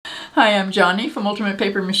Hi, I'm Johnny from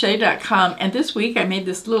UltimatePaperMache.com, and this week I made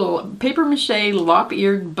this little paper mache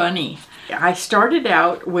lop-eared bunny. I started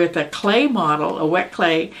out with a clay model, a wet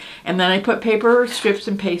clay, and then I put paper strips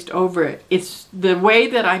and paste over it. It's the way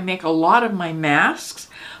that I make a lot of my masks,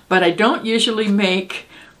 but I don't usually make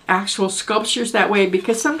actual sculptures that way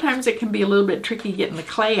because sometimes it can be a little bit tricky getting the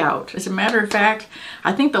clay out. As a matter of fact,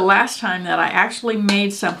 I think the last time that I actually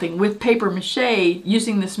made something with paper mache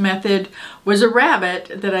using this method was a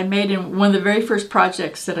rabbit that I made in one of the very first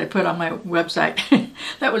projects that I put on my website.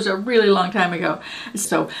 That was a really long time ago.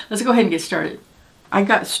 So let's go ahead and get started. I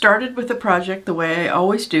got started with the project the way I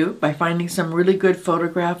always do, by finding some really good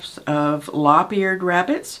photographs of lop-eared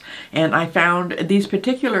rabbits. And I found these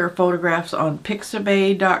particular photographs on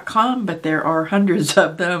pixabay.com, but there are hundreds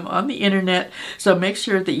of them on the internet. So make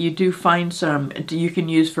sure that you do find some you can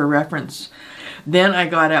use for reference. Then I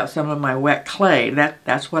got out some of my wet clay.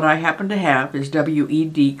 That's what I happen to have, is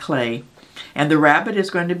WED clay. And the rabbit is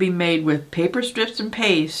going to be made with paper strips and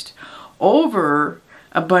paste over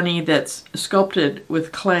a bunny that's sculpted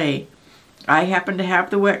with clay. I happen to have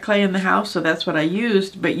the wet clay in the house, so that's what I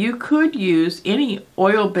used, but you could use any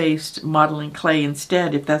oil-based modeling clay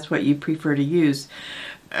instead if that's what you prefer to use.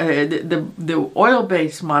 The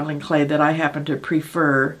oil-based modeling clay that I happen to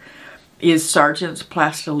prefer is Sargent's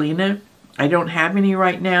Plastilina. I don't have any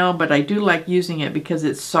right now, but I do like using it because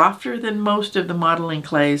it's softer than most of the modeling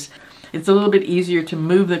clays. It's a little bit easier to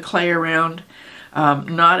move the clay around.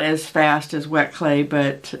 Not as fast as wet clay,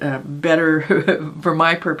 but better for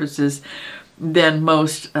my purposes than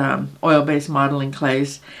most oil-based modeling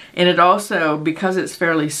clays. And it also, because it's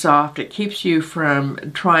fairly soft, it keeps you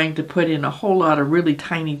from trying to put in a whole lot of really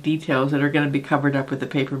tiny details that are going to be covered up with the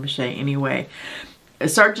paper mache anyway.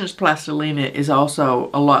 Sargent's Plastilina is also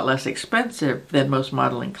a lot less expensive than most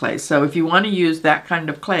modeling clays. So if you want to use that kind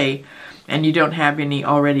of clay and you don't have any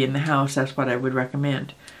already in the house, that's what I would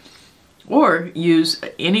recommend. Or use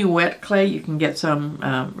any wet clay. You can get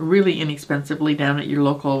some really inexpensively down at your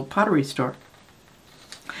local pottery store.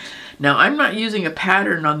 Now, I'm not using a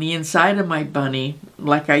pattern on the inside of my bunny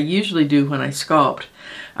like I usually do when I sculpt.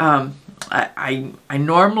 I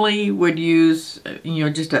normally would use,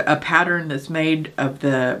 just a pattern that's made of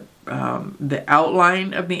the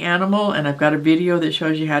outline of the animal, and I've got a video that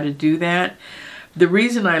shows you how to do that. The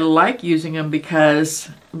reason I like using them because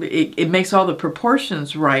it makes all the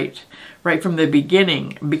proportions right from the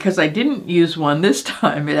beginning. Because I didn't use one this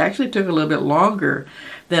time, it actually took a little bit longer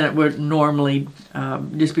than it would normally,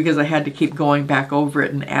 just because I had to keep going back over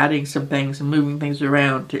it and adding some things and moving things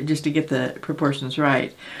around just to get the proportions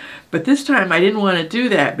right. But this time I didn't want to do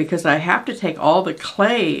that because I have to take all the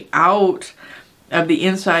clay out of the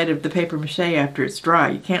inside of the paper mache after it's dry.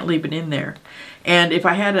 You can't leave it in there. And if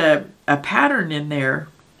I had a pattern in there,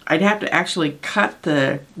 I'd have to actually cut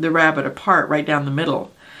the rabbit apart right down the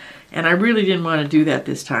middle. And I really didn't want to do that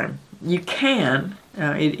this time. You can,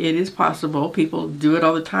 it is possible, people do it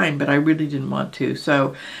all the time, but I really didn't want to.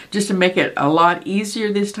 So just to make it a lot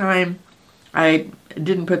easier this time, I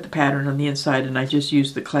didn't put the pattern on the inside and I just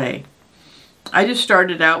used the clay. I just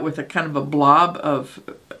started out with a kind of a blob of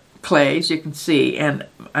clay, as you can see, and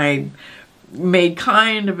I made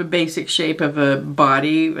kind of a basic shape of a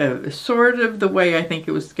body, sort of the way I think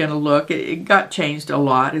it was going to look. It got changed a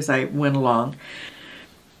lot as I went along.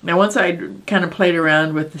 Now, once I kind of played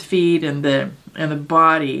around with the feet and the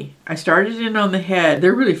body, I started in on the head.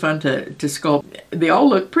 They're really fun to sculpt. They all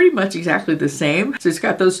look pretty much exactly the same. So it's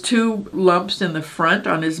got those two lumps in the front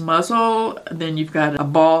on his muzzle. Then you've got a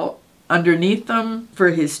ball underneath them for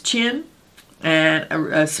his chin, and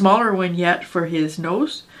a smaller one yet for his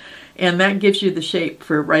nose. And that gives you the shape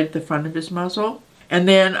for right at the front of his muzzle. And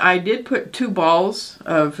then I did put two balls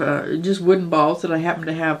of just wooden balls that I happen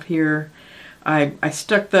to have here. I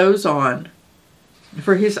stuck those on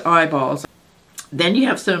for his eyeballs. Then you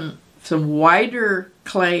have some wider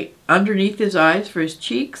clay underneath his eyes for his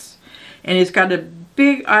cheeks. And he's got a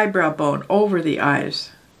big eyebrow bone over the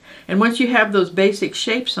eyes. And once you have those basic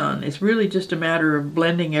shapes on, it's really just a matter of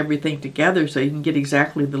blending everything together so you can get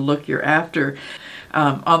exactly the look you're after.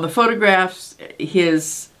 On the photographs,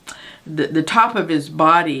 the top of his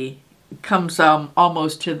body comes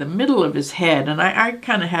almost to the middle of his head, and I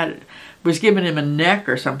kind of was giving him a neck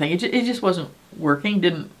or something. It just wasn't working,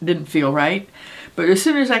 didn't feel right. But as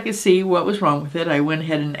soon as I could see what was wrong with it, I went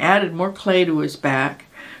ahead and added more clay to his back,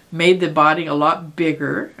 made the body a lot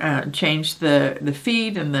bigger, changed the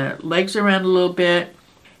feet and the legs around a little bit,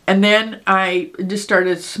 and then I just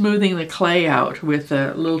started smoothing the clay out with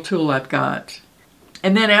a little tool I've got.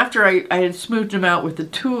 And then after I had smoothed them out with the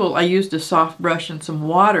tool, I used a soft brush and some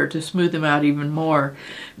water to smooth them out even more.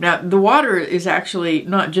 Now, the water is actually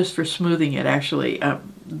not just for smoothing it, actually.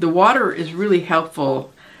 The water is really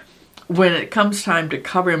helpful when it comes time to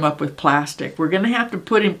cover them up with plastic. We're going to have to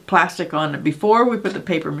put in plastic on it before we put the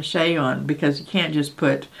paper mache on, because you can't just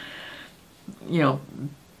put, you know,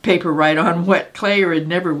 paper right on wet clay or it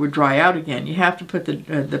never would dry out again. You have to put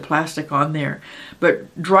the plastic on there.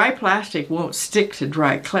 But dry plastic won't stick to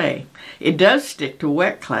dry clay. It does stick to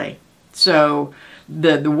wet clay. So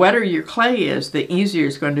the wetter your clay is, the easier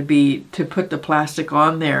it's going to be to put the plastic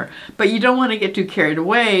on there. But you don't want to get too carried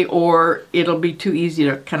away, or it'll be too easy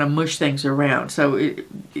to kind of mush things around. So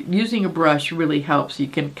using a brush really helps. You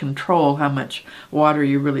can control how much water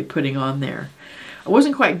you're really putting on there. I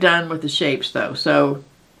wasn't quite done with the shapes though, so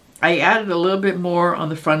I added a little bit more on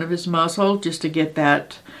the front of his muzzle just to get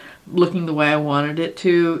that looking the way I wanted it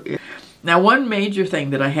to. Now, one major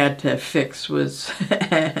thing that I had to fix was,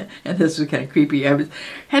 and this was kind of creepy, I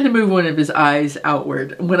had to move one of his eyes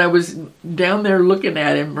outward. When I was down there looking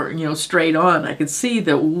at him, you know, straight on, I could see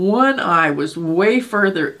that one eye was way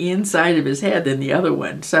further inside of his head than the other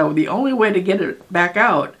one. So the only way to get it back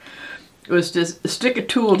out was to stick a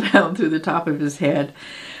tool down through the top of his head.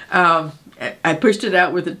 I pushed it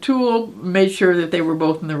out with a tool, made sure that they were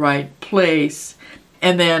both in the right place,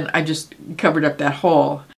 and then I just covered up that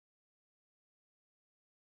hole.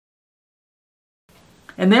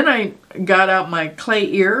 And then I got out my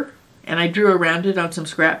clay ear and I drew around it on some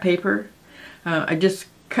scrap paper. I just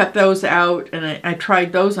cut those out and I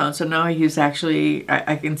tried those on, so now he's actually,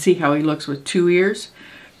 I can see how he looks with two ears.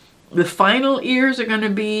 The final ears are going to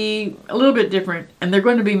be a little bit different, and they're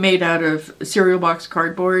going to be made out of cereal box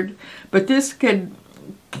cardboard, but this could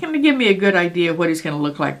kind of give me a good idea of what he's going to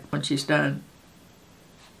look like when she's done.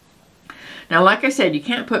 Now, like I said, you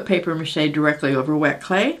can't put paper mache directly over wet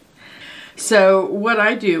clay, so what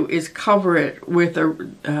I do is cover it with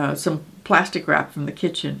some plastic wrap from the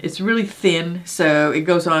kitchen. It's really thin, so it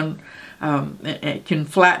goes on, it can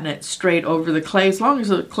flatten it straight over the clay as long as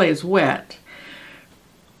the clay is wet.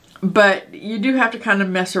 But you do have to kind of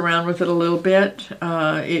mess around with it a little bit.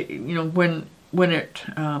 You know, when it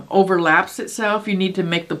overlaps itself, you need to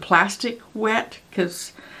make the plastic wet,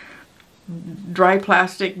 because dry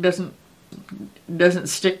plastic doesn't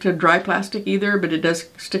stick to dry plastic either, but it does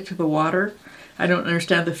stick to the water. I don't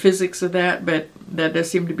understand the physics of that, but that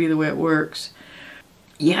does seem to be the way it works.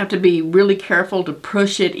 You have to be really careful to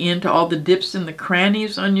push it into all the dips and the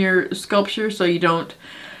crannies on your sculpture, so you don't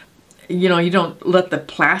let the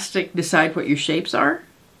plastic decide what your shapes are.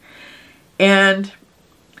 And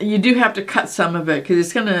you do have to cut some of it because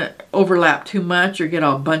it's going to overlap too much or get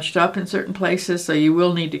all bunched up in certain places, so you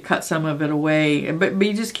will need to cut some of it away. But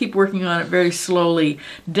you just keep working on it very slowly.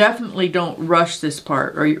 Definitely don't rush this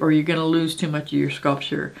part, or you're going to lose too much of your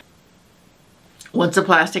sculpture. Once the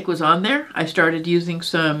plastic was on there, I started using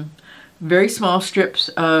some very small strips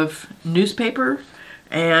of newspaper,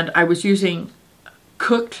 and I was using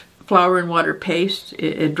cooked flour and water paste.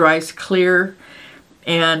 It dries clear,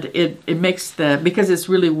 and it makes because it's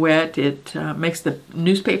really wet, it makes the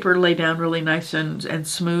newspaper lay down really nice and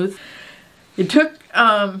smooth. It took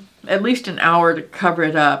at least an hour to cover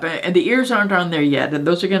it up, and the ears aren't on there yet, and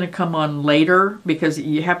those are going to come on later because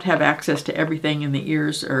you have to have access to everything in the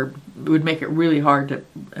ears, or it would make it really hard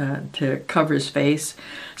to cover his face.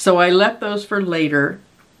 So I left those for later.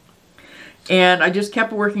 And I just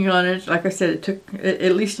kept working on it. Like I said, it took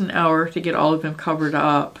at least an hour to get all of them covered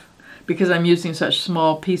up because I'm using such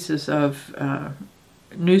small pieces of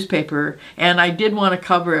newspaper. And I did want to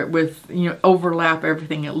cover it with, overlap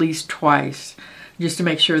everything at least twice just to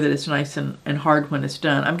make sure that it's nice and hard when it's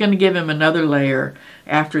done. I'm going to give him another layer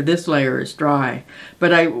after this layer is dry.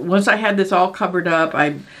 But once I had this all covered up,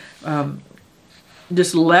 I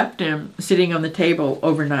just left him sitting on the table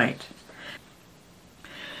overnight.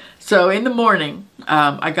 So in the morning,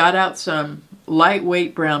 I got out some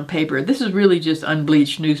lightweight brown paper. This is really just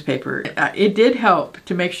unbleached newspaper. It did help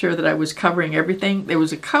to make sure that I was covering everything. There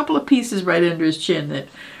was a couple of pieces right under his chin that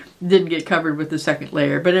didn't get covered with the second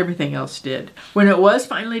layer, but everything else did. When it was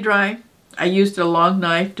finally dry, I used a long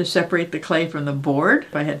knife to separate the clay from the board.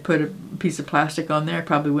 If I had put a piece of plastic on there, I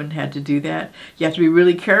probably wouldn't have had to do that. You have to be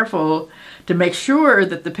really careful to make sure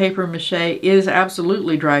that the paper mache is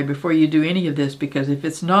absolutely dry before you do any of this, because if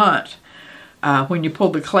it's not, when you pull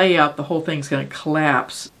the clay out, the whole thing's going to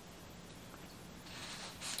collapse.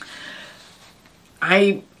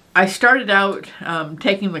 I started out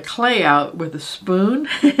taking the clay out with a spoon.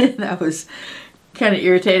 That was kind of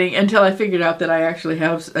irritating until I figured out that I actually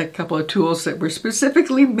have a couple of tools that were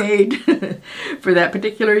specifically made for that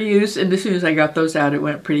particular use, and as soon as I got those out, it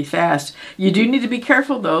went pretty fast. You do need to be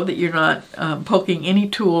careful though that you're not poking any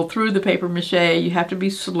tool through the paper mache. You have to be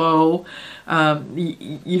slow.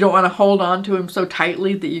 You don't want to hold on to them so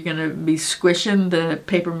tightly that you're going to be squishing the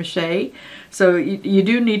paper mache. So you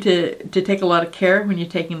do need to take a lot of care when you're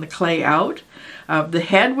taking the clay out. The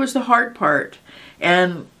head was the hard part,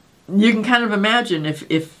 and you can kind of imagine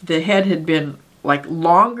if the head had been like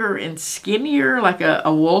longer and skinnier, like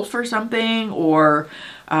a wolf or something, or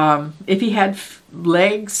if he had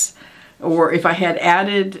legs, or if I had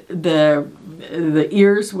added the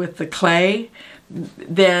ears with the clay,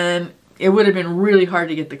 then it would have been really hard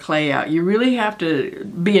to get the clay out. You really have to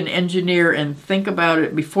be an engineer and think about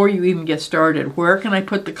it before you even get started. Where can I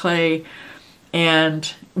put the clay,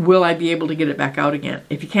 and will I be able to get it back out again?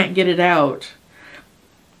 If you can't get it out,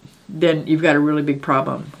 then you've got a really big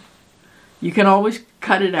problem. You can always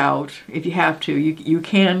cut it out if you have to. You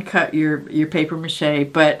can cut your paper mache,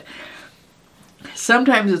 but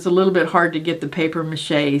sometimes it's a little bit hard to get the paper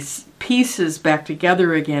mache pieces back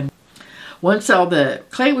together again. Once all the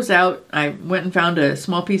clay was out, I went and found a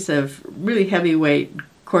small piece of really heavyweight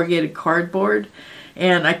corrugated cardboard,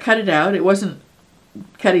 and I cut it out. It wasn't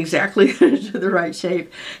cut exactly to the right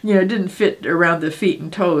shape. You know, it didn't fit around the feet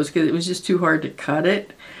and toes because it was just too hard to cut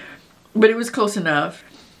it. But it was close enough.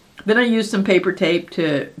 Then I used some paper tape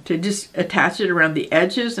to just attach it around the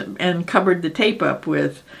edges and covered the tape up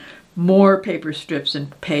with more paper strips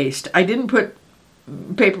and paste. I didn't put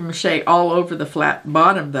paper mache all over the flat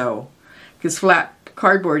bottom though, because flat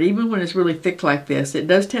cardboard, even when it's really thick like this, it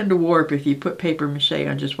does tend to warp if you put paper mache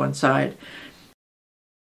on just one side.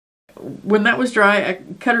 When that was dry, I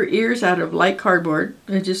cut her ears out of light cardboard,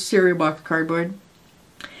 just cereal box cardboard.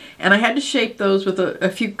 And I had to shape those with a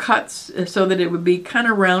few cuts so that it would be kind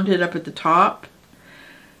of rounded up at the top,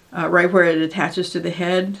 right where it attaches to the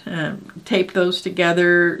head. Taped those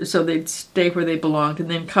together so they'd stay where they belonged,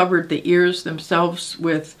 and then covered the ears themselves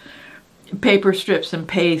with paper strips and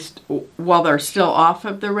paste while they're still off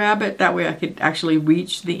of the rabbit. That way I could actually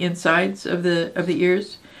reach the insides of the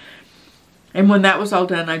ears. And when that was all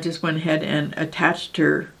done, I just went ahead and attached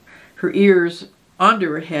her ears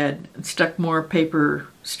onto her head and stuck more paper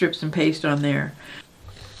strips and paste on there.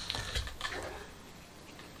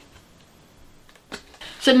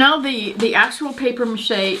 So now the actual paper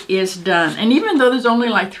mache is done. And even though there's only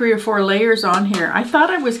like 3 or 4 layers on here, I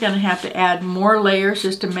thought I was going to have to add more layers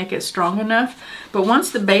just to make it strong enough. But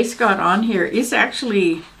once the base got on here, it's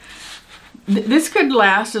actually, this could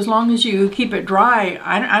last as long as you keep it dry.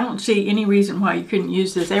 I don't see any reason why you couldn't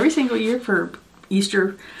use this every single year for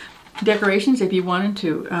Easter decorations if you wanted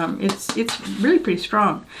to. It's really pretty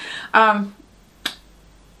strong.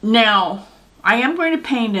 Now I am going to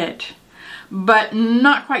paint it, but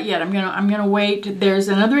not quite yet. I'm gonna wait. There's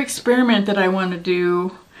another experiment that I want to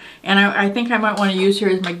do, and I think I might want to use her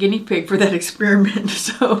as my guinea pig for that experiment.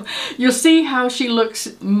 So you'll see how she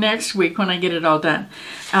looks next week when I get it all done.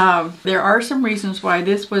 There are some reasons why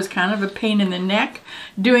this was kind of a pain in the neck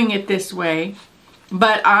doing it this way,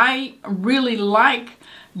 but I really like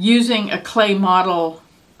using a clay model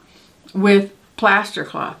with plaster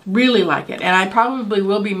cloth. Really like it. And I probably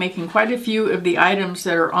will be making quite a few of the items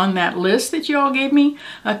that are on that list that you all gave me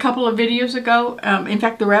a couple of videos ago. In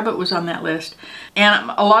fact, the rabbit was on that list. And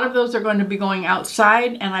a lot of those are going to be going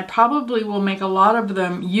outside, and I probably will make a lot of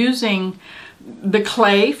them using the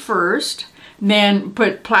clay first, then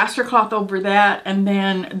put plaster cloth over that, and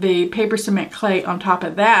then the paper cement clay on top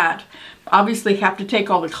of that. Obviously have to take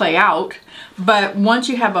all the clay out, but once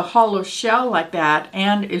you have a hollow shell like that,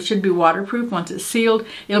 and it should be waterproof once it's sealed,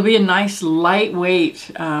 it'll be a nice lightweight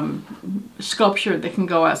sculpture that can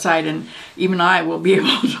go outside, and even I will be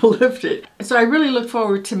able to lift it. So I really look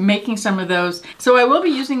forward to making some of those. So I will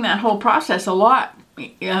be using that whole process a lot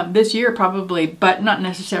this year probably, but not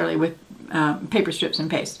necessarily with paper strips and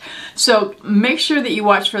paste. So make sure that you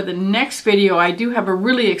watch for the next video. I do have a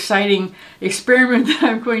really exciting experiment that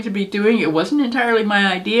I'm going to be doing. It wasn't entirely my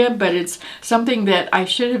idea, but it's something that I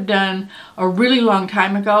should have done a really long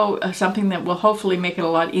time ago, something that will hopefully make it a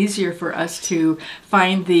lot easier for us to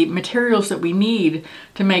find the materials that we need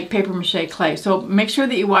to make paper mache clay. So make sure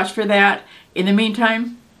that you watch for that. In the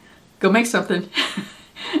meantime, go make something.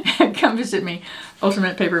 Come visit me,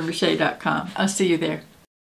 ultimatepapermache.com. I'll see you there.